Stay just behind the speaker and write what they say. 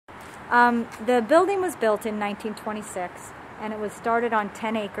The building was built in 1926, and it was started on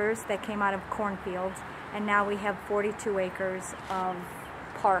 10 acres that came out of cornfields, and now we have 42 acres of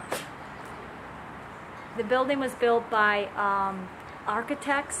park. The building was built by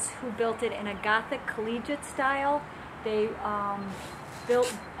architects who built it in a Gothic collegiate style. They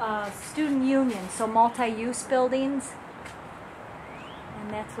built student unions, so multi-use buildings, and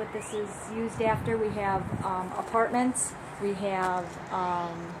that's what this is used after. We have apartments, we have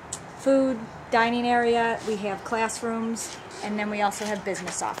food, dining area, we have classrooms, and then we also have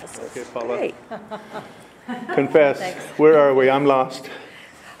business offices. Okay, Paula. Great. Confess, Thanks. where are we? I'm lost.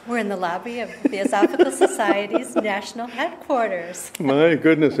 We're in the lobby of Theosophical Society's national headquarters. My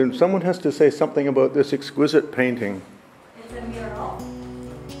goodness, and someone has to say something about this exquisite painting. It's a mural.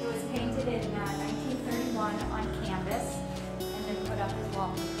 It was painted in 1931 on canvas and then put up as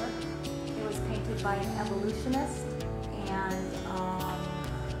wallpaper. It was painted by an evolutionist, and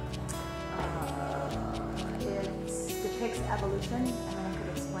it depicts evolution, and then I could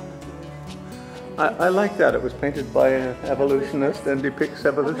explain it to you. I like that. It was painted by an evolutionist and depicts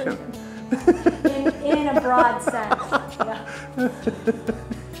evolution. in a broad sense. Yeah.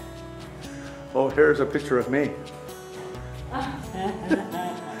 Oh, here's a picture of me.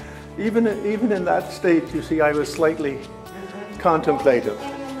 Even in that state, you see, I was slightly contemplative.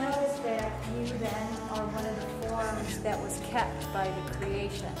 And you'll notice that you then are one of the forms that was kept by the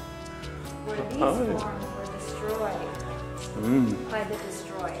creation, where these forms were destroyed by the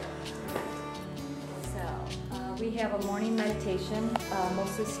destroyer. So we have a morning meditation,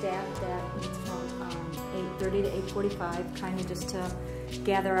 mostly staff, that meets from 8:30 to 8:45, kind of just to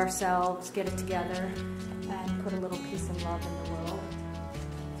gather ourselves, get it together, and put a little peace and love in the world.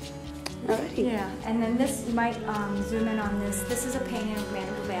 Alrighty. Yeah, and then this, you might zoom in on this. This is a painting of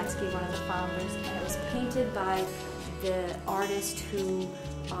Madame Blavatsky, one of the founders, and it was painted by the artist who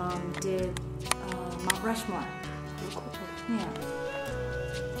did Mount Rushmore. Yeah.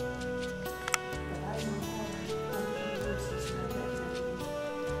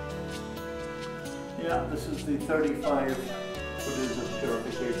 Yeah, this is the 35 Buddhas of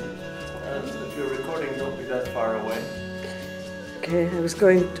purification. And if you're recording, don't be that far away. Okay, I was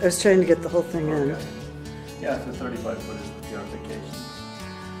trying to get the whole thing in. Okay. Yeah, it's the 35 Buddhas of purification.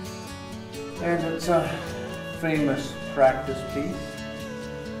 And it's a famous practice piece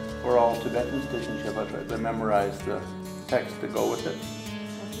for all Tibetans. They memorize the text to go with it.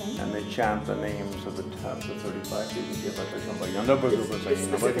 And they chant the names of the 35.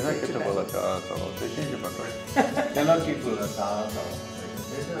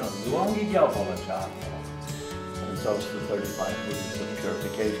 And so it's the 35 Buddhas of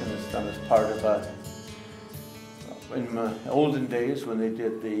purification. It's done as part of in the olden days when they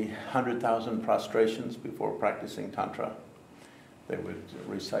did the 100,000 prostrations before practicing Tantra, they would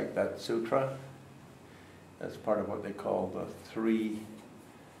recite that sutra as part of what they call the three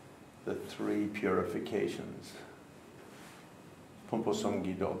purifications.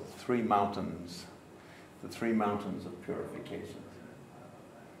 Pumposonggido, the three mountains of purification.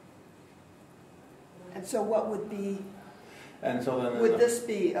 And so what would be, and so then would this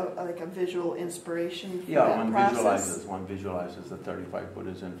be like a visual inspiration for yeah, that process? one visualizes the 35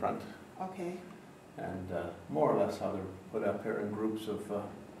 Buddhas in front. Okay. And more or less how they're put up here in groups of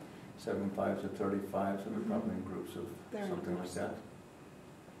 75s or 35s, and they're probably in groups of something like that.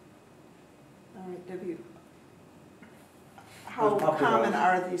 All right, W. How common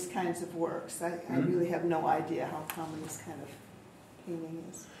are these kinds of works? I really have no idea how common this kind of painting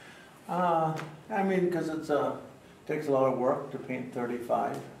is. I mean, because it takes a lot of work to paint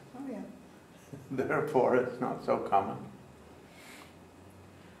 35. Oh yeah. Therefore, it's not so common.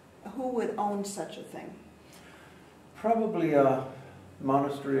 Who would own such a thing? Probably a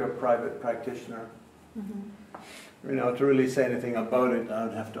monastery or private practitioner. You know, to really say anything about it, I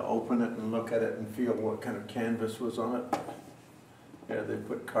would have to open it and look at it and feel what kind of canvas was on it. Yeah, they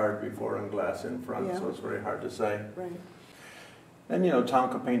put card before and glass in front, so it's very hard to say. Right. And you know,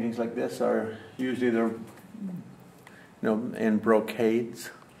 Thangka paintings like this are usually in brocades.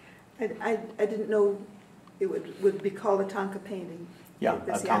 I didn't know it would be called a Thangka painting. Yeah, like a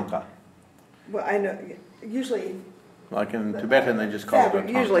this, Thangka. Well, I know usually. Like in Tibetan, they just call it a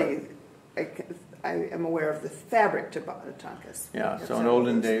Thangka. Usually, I am aware of the fabric Thangkas. Yeah, so in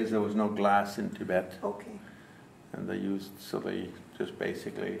olden days there was no glass in Tibet. Okay. And they just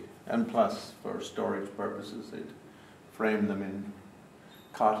basically, and plus for storage purposes, they'd frame them in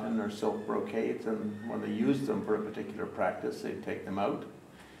cotton or silk brocades, and when they used them for a particular practice, they'd take them out.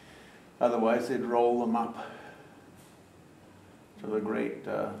 Otherwise, they'd roll them up. So the great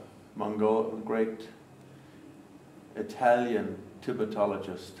great Italian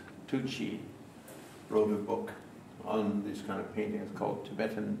Tibetologist Tucci wrote a book on these kind of paintings called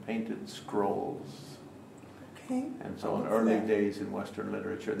Tibetan Painted Scrolls. Okay. And so in early days in Western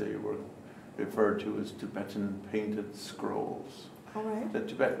literature, they were referred to as Tibetan Painted Scrolls. All right. The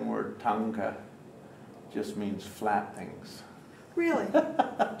Tibetan word tanka just means flat things. Really?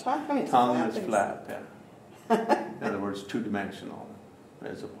 Tong is Flat, yeah. In other words, two-dimensional,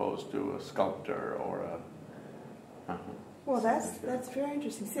 as opposed to a sculptor or a... Well, that's very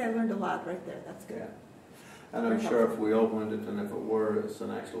interesting. See, I learned a lot right there. That's good. Yeah. And I'm sure if we opened it and if it were as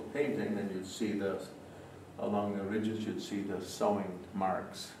an actual painting, then you'd see along the ridges, you'd see the sewing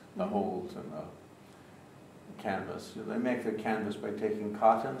marks, the holes in the canvas. They make the canvas by taking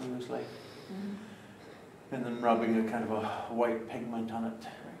cotton, usually, and then rubbing a kind of a white pigment on it.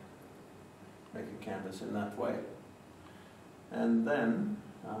 Make a canvas in that way. And then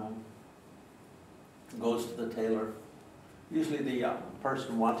goes to the tailor. Usually the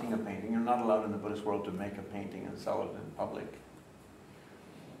person wanting a painting, you're not allowed in the Buddhist world to make a painting and sell it in public.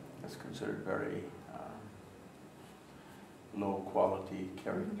 That's considered very low quality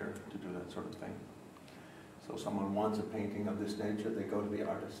character to do that sort of thing. So someone wants a painting of this nature, they go to the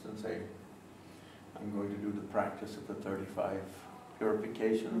artist and say, I'm going to do the practice of the 35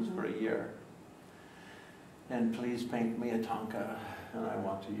 purifications for a year. And please paint me a tanka, and I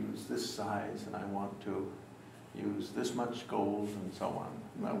want to use this size, and I want to use this much gold, and so on.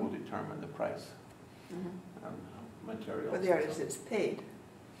 And that will determine the price and materials. But the artist is paid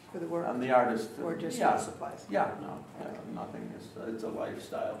for the work. And the artist, or just supplies. Yeah, no, nothing. It's a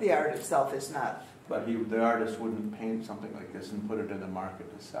lifestyle. The art itself is not. But the artist wouldn't paint something like this and put it in the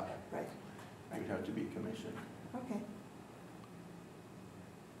market to sell it. Right. You'd have to be commissioned. Okay.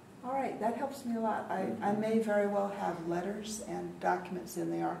 All right, that helps me a lot. I may very well have letters and documents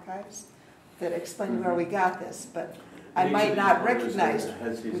in the archives that explain where we got this, but I might not recognize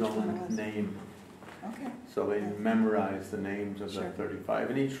has his which one own it was. name. Okay. So they memorize the names of Sure. the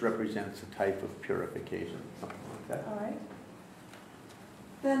 35, and each represents a type of purification, something like that. All right.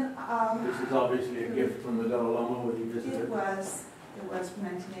 Then This is obviously a gift from the Dalai Lama when he visited. it was from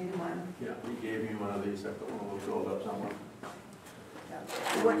 1981. Yeah, he gave me one of these. I've got one of those rolled up somewhere.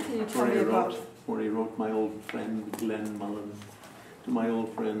 Yeah. What can you tell me about? Where he wrote my old friend Glenn Mullin to my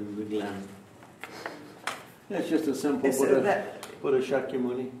old friend Glenn. It's just a simple Buddha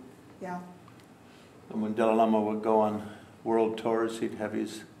Shakyamuni. Yeah. And when Dalai Lama would go on world tours, he'd have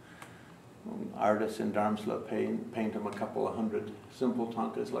his artists in Dharamsala paint him a couple of hundred simple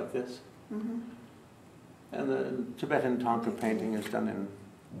tankas like this. And the Tibetan tanka painting is done in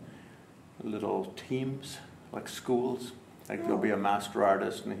little teams, like schools. Like there'll be a master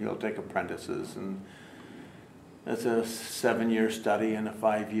artist and he'll take apprentices, and it's a 7-year study and a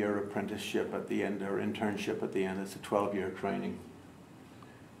 5-year apprenticeship at the end, or internship at the end. It's a 12-year training.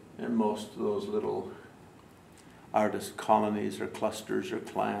 And most of those little artist colonies or clusters or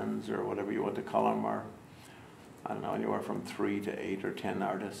clans or whatever you want to call them are, I don't know, anywhere from 3 to 8 or 10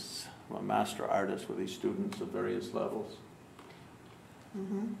 artists, a master artist with these students of various levels.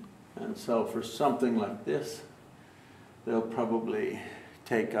 And so for something like this, they'll probably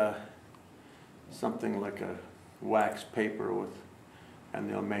take something like a wax paper and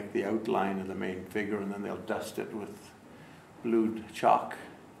they'll make the outline of the main figure, and then they'll dust it with blued chalk,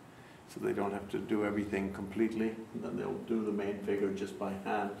 so they don't have to do everything completely. And then they'll do the main figure just by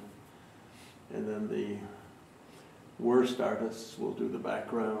hand. And then the worst artists will do the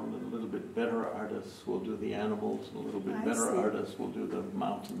background, and a little bit better artists will do the animals, and a little bit better artists will do the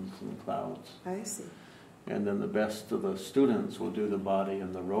mountains and clouds. I see. And then the best of the students will do the body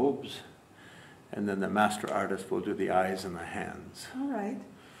and the robes, and then the master artist will do the eyes and the hands. All right.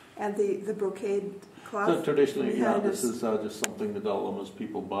 And the brocade cloth? So traditionally, yeah, behind this us? is just something the Dalai Lama's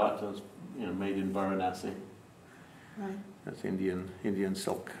people bought, as made in Varanasi. Right. That's Indian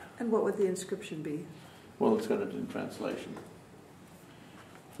silk. And what would the inscription be? Well, it's got it in translation.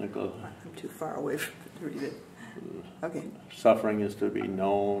 Like I'm too far away to read it. Okay. Suffering is to be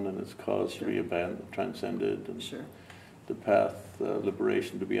known, and its cause to be abandoned, transcended, and the path,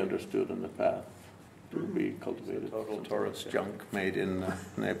 liberation to be understood, and the path to be cultivated. Total tourist junk made in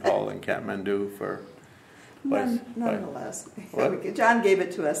Nepal and Kathmandu for. Nonetheless, What? John gave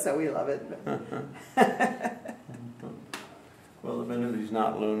it to us, so we love it. Well, the minute he's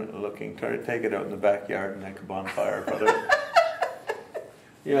not looking, take it out in the backyard and make a bonfire for it.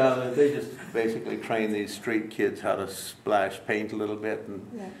 Yeah, they just basically train these street kids how to splash paint a little bit,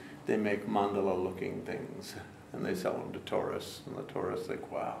 and they make mandala-looking things, and they sell them to tourists, and the tourists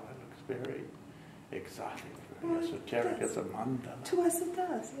think, wow, that looks very exotic, very esoteric. It's a mandala. To us it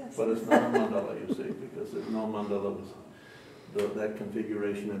does, yes. But it's not a mandala, you see, because there's no mandala that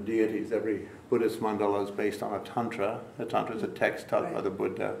configuration of deities. Every Buddhist mandala is based on a tantra. A tantra is a text taught by the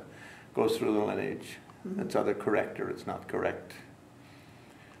Buddha, goes through the lineage. It's either correct or it's not correct.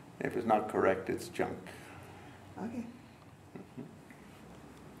 If it's not correct, it's junk. Okay.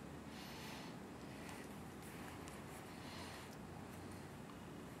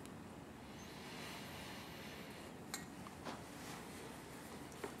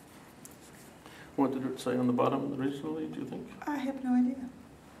 What did it say on the bottom originally, do you think? I have no idea.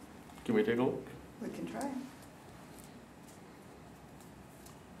 Can we take a look? We can try.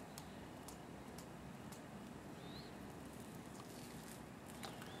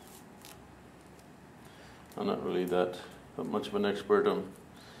 I'm not really that much of an expert on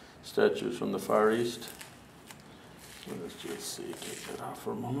statues from the Far East. So let's just see, take that off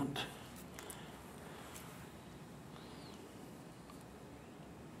for a moment.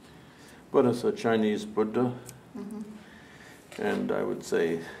 But it's a Chinese Buddha, and I would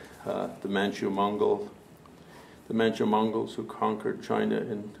say the Manchu Mongols who conquered China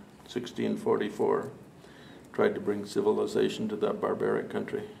in 1644 tried to bring civilization to that barbaric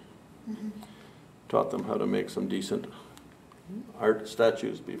country. Taught them how to make some decent art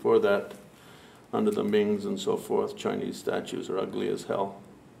statues. Before that, under the Mings and so forth, Chinese statues are ugly as hell.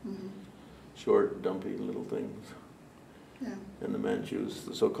 Short, dumpy little things. Yeah. And the Manchus,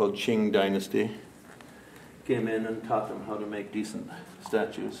 the so-called Qing dynasty, came in and taught them how to make decent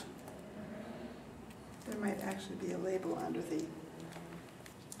statues. There might actually be a label under the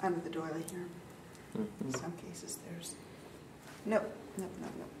doily here. In some cases there's... Nope.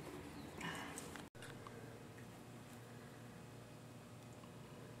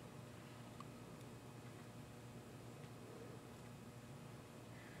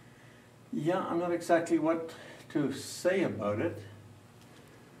 Yeah, I'm not exactly what to say about it.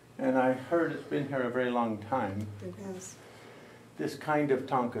 And I heard it's been here a very long time. It has. This kind of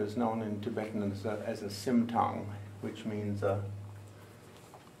tanka is known in Tibetan as a simtang, which means How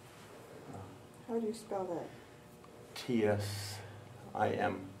do you spell that?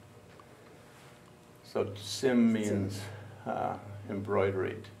 T-S-I-M. So sim means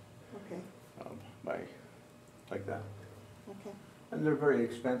embroidered Okay. Like that. Okay. And they're very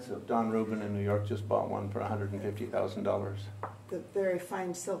expensive. Don Rubin in New York just bought one for $150,000. The very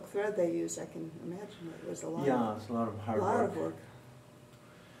fine silk thread they use, I can imagine it was a lot. Yeah, it's a lot of hard lot work. of work.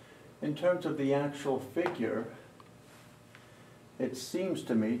 In terms of the actual figure, it seems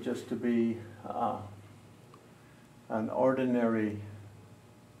to me just to be an ordinary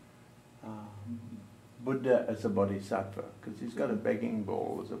Buddha as a bodhisattva, because he's got a begging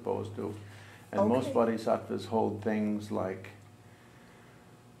bowl as opposed to, and most bodhisattvas hold things like,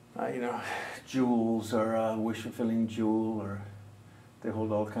 jewels or a wish-fulfilling jewel, or they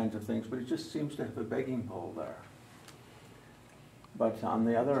hold all kinds of things, but it just seems to have a begging bowl there. But on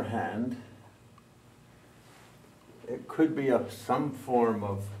the other hand, it could be of some form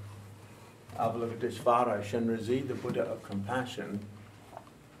of Avalokiteshvara, Shenrezi, the Buddha of compassion,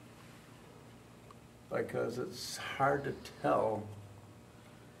 because it's hard to tell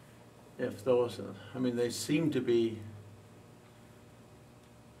if those, they seem to be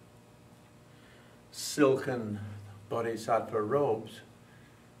silken bodhisattva robes,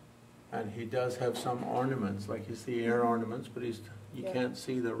 and he does have some ornaments, like you see ear ornaments, but you can't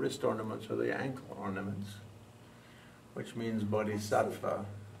see the wrist ornaments or the ankle ornaments, which means bodhisattva.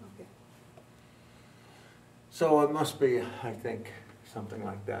 Okay. So it must be, I think, something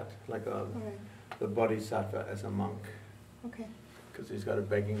like that, like the bodhisattva as a monk. Okay. Because he's got a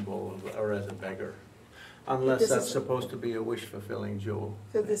begging bowl, or as a beggar. Unless that's supposed to be a wish-fulfilling jewel.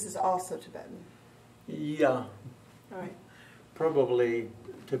 So this is also Tibetan? Yeah. All right. Probably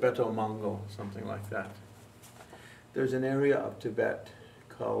Tibeto-Mongol, something like that. There's an area of Tibet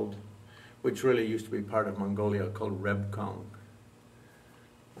called, which really used to be part of Mongolia, called Rebkong.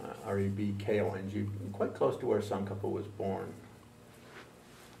 R-E-B-K-O-N-G, quite close to where Tsongkhapa was born.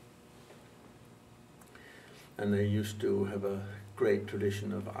 And they used to have a great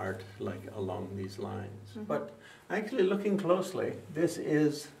tradition of art like along these lines. But actually looking closely, this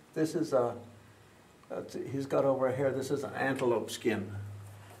is a, he's got over here, this is an antelope skin.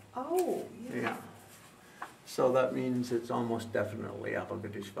 Oh, Yeah. So that means it's almost definitely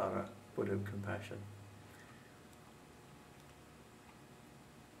Avalokiteshvara, Buddha of compassion.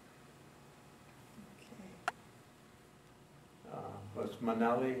 Was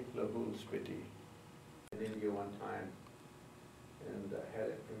Manali Lahul Spiti in India one time and had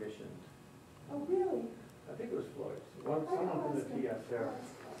it commissioned. Oh, really? I think it was Floyd's. Someone from the TS there.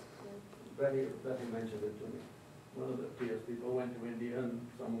 Betty mentioned it to me. One of the TS people went to India and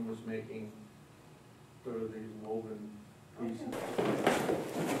someone was making sort of these woven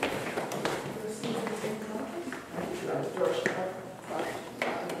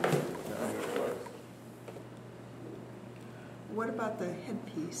What about the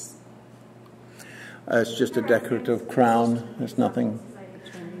headpiece? It's just a decorative crown. There's nothing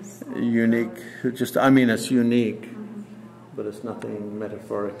unique. It's unique, but it's nothing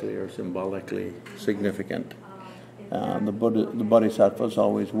metaphorically or symbolically significant. The bodhisattvas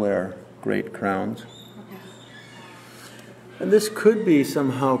always wear great crowns. And this could be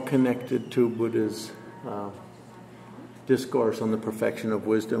somehow connected to Buddha's discourse on the perfection of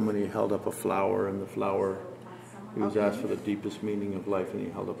wisdom when he held up a flower, and the flower, he was asked for the deepest meaning of life, and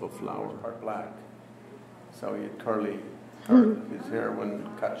he held up a flower. Part black. So he had curly. His hair, when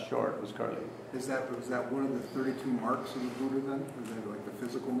cut short, was curly. Was that one of the 32 marks of the Buddha then? Was that like the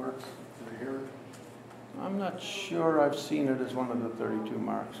physical marks of the hair? I'm not sure I've seen it as one of the 32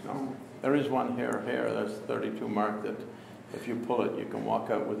 marks, no. There is one here, there's 32 mark that if you pull it, you can walk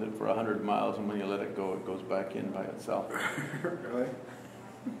out with it for 100 miles, and when you let it go, it goes back in by itself. Really?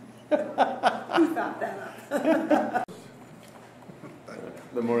 Who thought that up?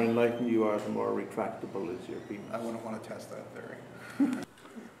 The more enlightened you are, the more retractable is your penis. I wouldn't want to test that theory.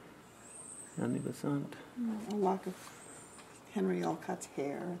 Annie Besant. A lock of Henry Olcott's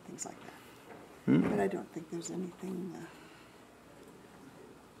hair, things like that. But I don't think there's anything.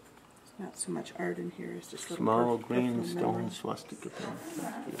 There's not so much art in here. It's just little Small perfume green stone memories. swastika pen.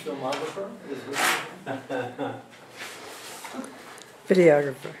 Filmographer?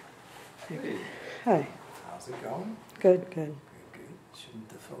 Videographer. Hi. How's it going? Good, good. Good. Shouldn't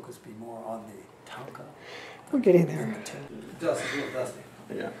the focus be more on the tanka? We're getting there. Dusty, a little dusty.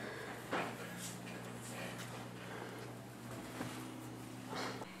 Yeah.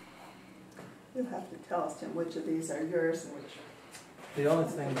 You'll have to tell us, Tim, which of these are yours and which. The only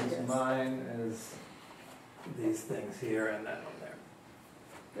thing that's mine is these things here and that one there.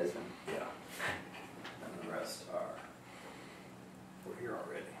 This one. Yeah. And the rest are, we're here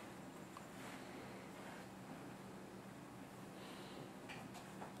already.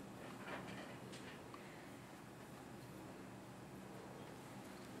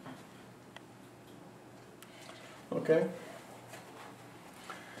 Okay.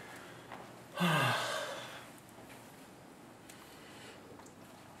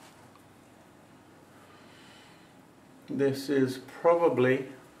 This is probably,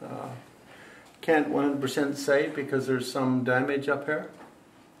 can't 100% say because there's some damage up here.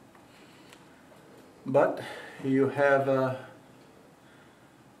 But you have a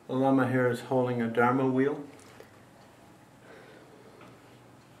Lama here is holding a Dharma wheel.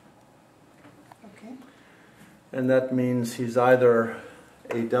 Okay. And that means he's either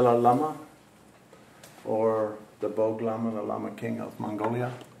a Dalai Lama or the Bog Lama, the Lama King of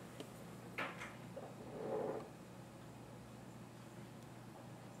Mongolia.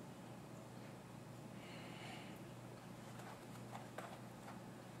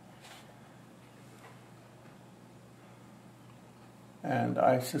 And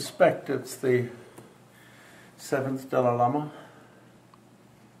I suspect it's the 7th Dalai Lama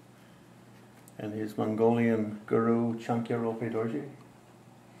and his Mongolian guru Chankya Rinpoche Dorje,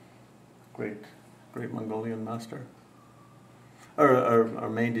 great Mongolian master, or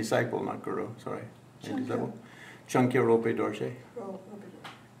main disciple, not guru. Sorry, main disciple, Chankya Rinpoche Dorje.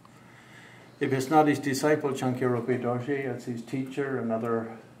 If it's not his disciple Chankya Rinpoche Dorje, it's his teacher,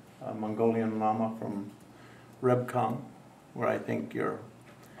 another Mongolian Lama from Rebkong, where I think your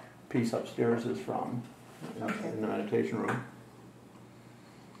piece upstairs is from, in the meditation room.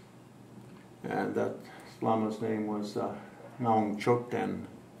 And that Lama's name was Naung Chokden.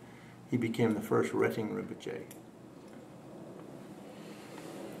 He became the first Reting Rinpoche.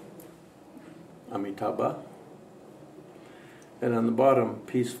 Amitabha. And on the bottom,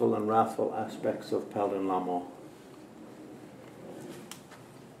 peaceful and wrathful aspects of Palden Lama. Okay,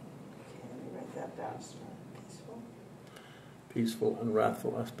 let me write that down. Peaceful. Peaceful and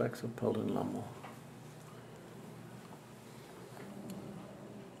wrathful aspects of Palden Lama.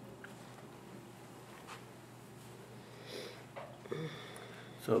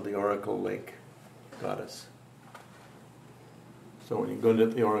 So the Oracle Lake goddess. So when you go to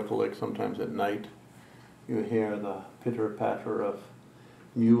the Oracle Lake, sometimes at night, you hear the pitter-patter of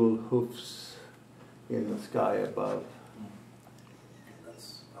mule hoofs in the sky above.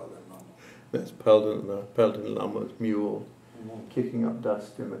 That's Palden Lama. That's Palden Lama's mule kicking up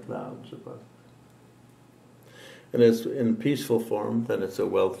dust in the clouds above. And it's in peaceful form, then it's a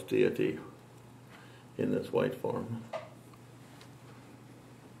wealth deity in this white form.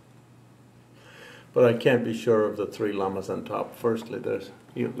 But I can't be sure of the 3 lamas on top. Firstly,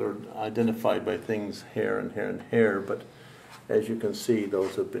 they're identified by things hair and hair and hair, but as you can see,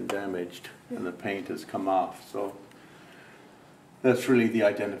 those have been damaged and the paint has come off. So that's really the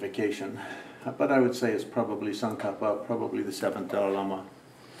identification. But I would say it's probably Tsongkhapa, probably the 7th Dalai Lama,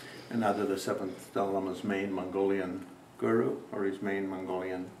 and either the 7th Dalai Lama's main Mongolian guru or his main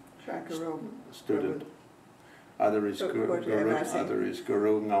Mongolian student. Either his guru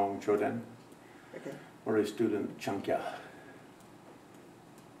Ngawang Choden, or his student Chankya.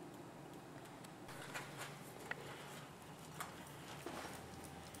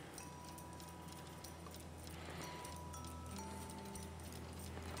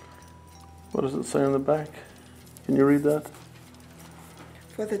 What does it say on the back? Can you read that?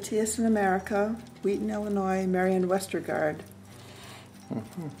 For the Theists in America, Wheaton, Illinois, Marion Westergaard.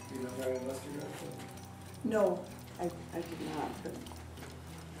 Mm-hmm. You know Marion Westergaard? No, I did not. But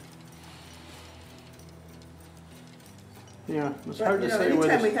Yeah, it's hard to say anytime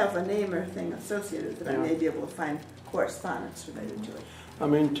what we have a name or thing associated with it, I may be able to find correspondence related to it. I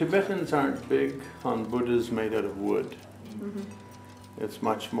mean, Tibetans aren't big on Buddhas made out of wood. Mm-hmm. It's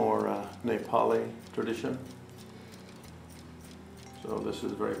much more Nepali tradition. So this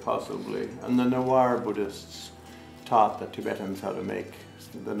is very possibly, and the Newar Buddhists taught the Tibetans how to make,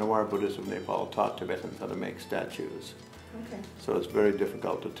 the Newar Buddhists of Nepal taught Tibetans how to make statues. Okay. So it's very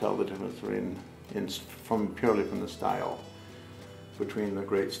difficult to tell the difference purely from the style between the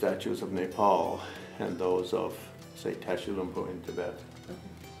great statues of Nepal and those of, say, Tashilhunpo in Tibet. Okay.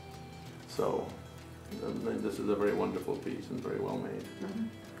 So this is a very wonderful piece and very well made.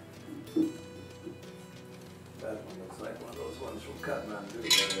 Mm-hmm. That one looks like one of those ones from Kathmandu,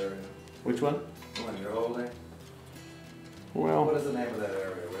 that area. Which one? The one you're holding. What Well, is the name of that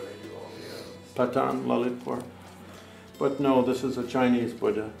area where they do all the Patan, Lalitpur. But no, this is a Chinese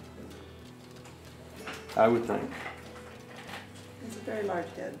Buddha, I would think. It's a very large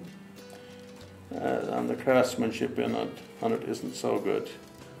head. And the craftsmanship on it isn't so good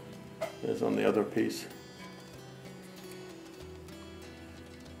as on the other piece.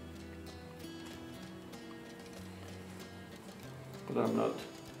 But I'm not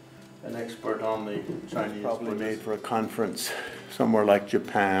an expert on the Chinese. Probably made for a conference somewhere like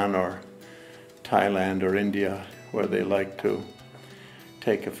Japan or Thailand or India, where they like to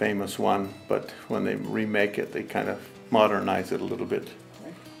take a famous one, but when they remake it, they kind of modernize it a little bit.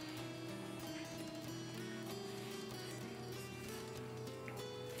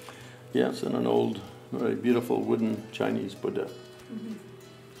 Yes, and an old, very beautiful wooden Chinese Buddha. Mm-hmm.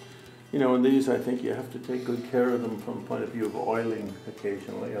 You know, and these, I think you have to take good care of them from the point of view of oiling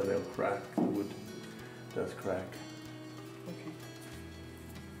occasionally, or they'll crack. The wood does crack. Okay.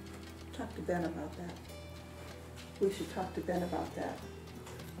 Talk to Ben about that. We should talk to Ben about that.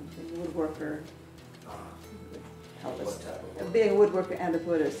 The woodworker. Help us. Being a woodworker and a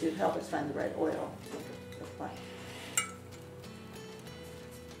Buddhist, you'd help us find the right oil to apply.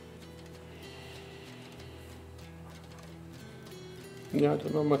 Yeah, I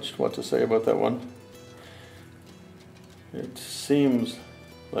don't know much what to say about that one. It seems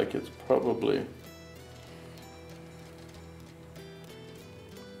like it's probably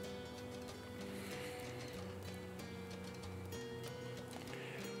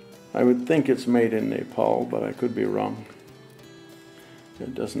I would think it's made in Nepal, but I could be wrong.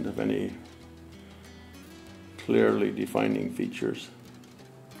 It doesn't have any clearly defining features.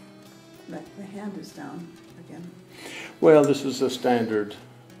 The hand is down again. Well, this is a standard,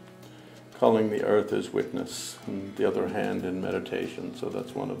 calling the earth as witness, and the other hand in meditation. So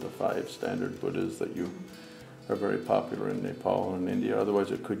that's one of the 5 standard Buddhas that are very popular in Nepal and India.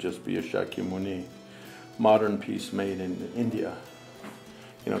 Otherwise, it could just be a Shakyamuni modern piece made in India,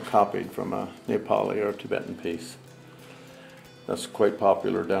 you know, copied from a Nepali or Tibetan piece. That's quite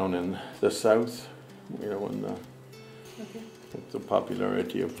popular down in the south, you know, in the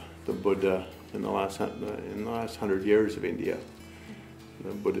popularity of the Buddha in the last 100 years of India.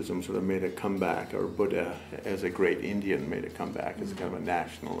 Buddhism sort of made a comeback, or Buddha as a great Indian made a comeback as kind of a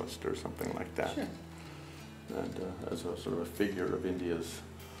nationalist or something like that. Sure. And as a sort of a figure of India's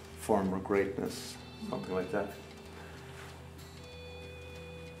former greatness, something like that.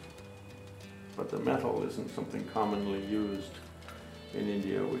 But the metal isn't something commonly used in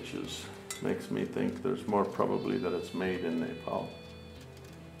India, which makes me think there's more probably that it's made in Nepal.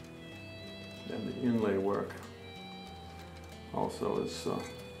 And the inlay work also is,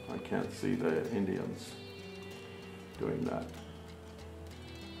 I can't see the Indians doing that.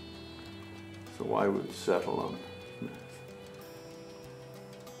 So I would settle on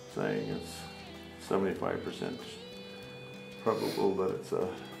saying it's 75% probable that it's a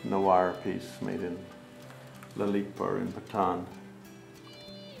Newar piece made in Lalitpur in Bhutan.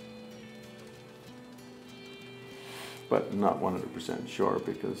 but not 100% sure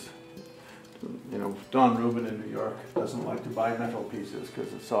because, you know, Don Rubin in New York doesn't like to buy metal pieces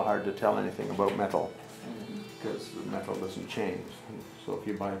because it's so hard to tell anything about metal because the metal doesn't change. So if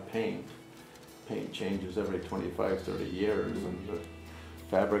you buy paint, paint changes every 25, 30 years, and the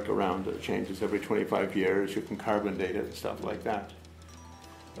fabric around it changes every 25 years. You can carbon date it and stuff like that.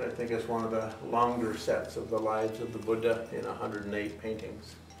 But I think it's one of the longer sets of the lives of the Buddha in 108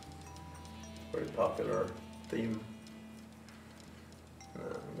 paintings. Very popular theme.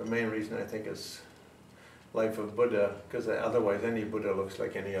 The main reason I think is Life of Buddha, because otherwise any Buddha looks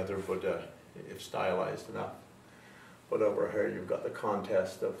like any other Buddha if stylized enough. But over here you've got the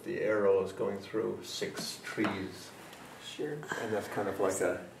contest of the arrows going through 6 trees. Sure. And that's kind of like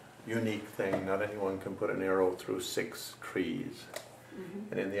a unique thing. Not anyone can put an arrow through 6 trees.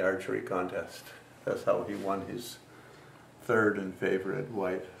 And in the archery contest, that's how he won his 3rd and favorite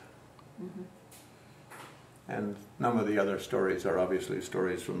wife. And none of the other stories are obviously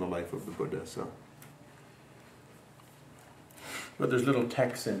stories from the life of the Buddha. So, but there's little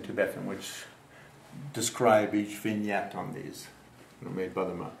texts in Tibetan which describe each vignette on these, you know, made by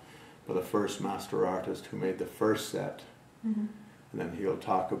the first master artist who made the first set. And then he'll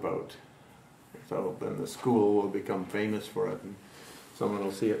talk about, so then the school will become famous for it, and someone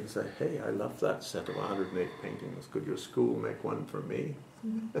will see it and say, hey, I love that set of 108 paintings. Could your school make one for me?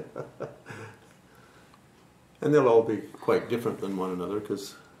 And they'll all be quite different than one another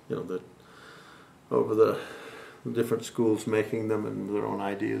because, you know, over the different schools making them and their own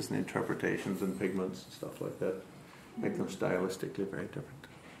ideas and interpretations and pigments and stuff like that make them stylistically very different.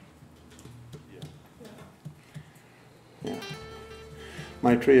 Yeah.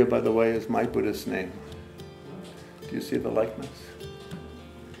 Maitreya, by the way, is my Buddhist name. Do you see the likeness?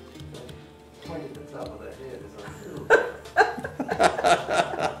 Pointing at the top of the head is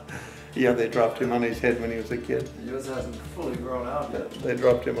on. Yeah, they dropped him on his head when he was a kid. Yours hasn't fully grown out yet. They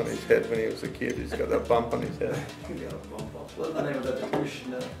dropped him on his head when he was a kid. He's got that bump on his head. You got a bump up. What's the name of that?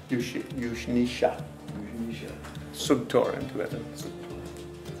 Yushnisha. Yushnisha. Sugtor in Tibetan. It's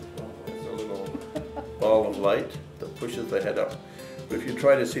a little ball of light that pushes the head up. But if you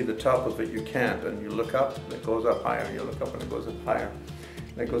try to see the top of it, you can't. And you look up, and it goes up higher. You look up, and it goes up higher.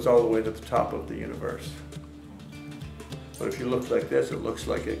 And it goes all the way to the top of the universe. But if you look like this, it looks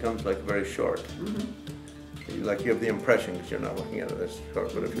like it comes like very short. Like you have the impression because you're not looking at it as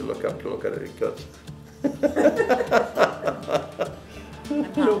short. But if you look up to look at it, it goes. I'm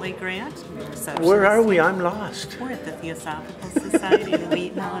Holly Grant. Where are we? I'm lost. We're at the Theosophical Society in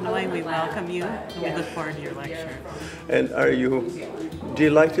Wheaton, Illinois. We welcome you and we look forward to your lecture. And are you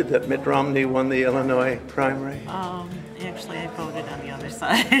delighted that Mitt Romney won the Illinois primary? Actually, I voted on the other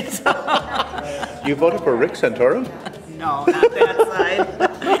side. So. You voted for Rick Santorum? No, not that side.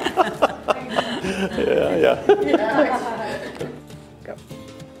 Yeah.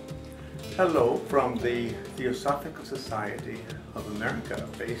 Hello from the Theosophical Society of America,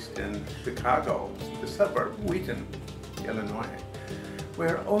 based in Chicago, the suburb Wheaton, Illinois,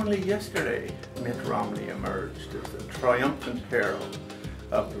 where only yesterday Mitt Romney emerged as the triumphant herald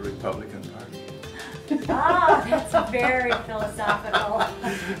of the Republican Party. Ah, that's very philosophical.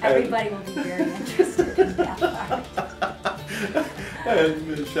 Everybody will be very interested in that part. And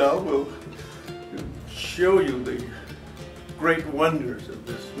Michelle will show you the great wonders of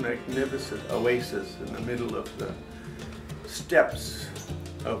this magnificent oasis in the middle of the steppes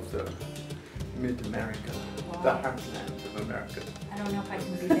of the mid-America, the heartland of America. I don't know if I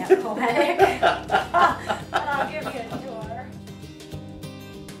can be that poetic, but I'll give you a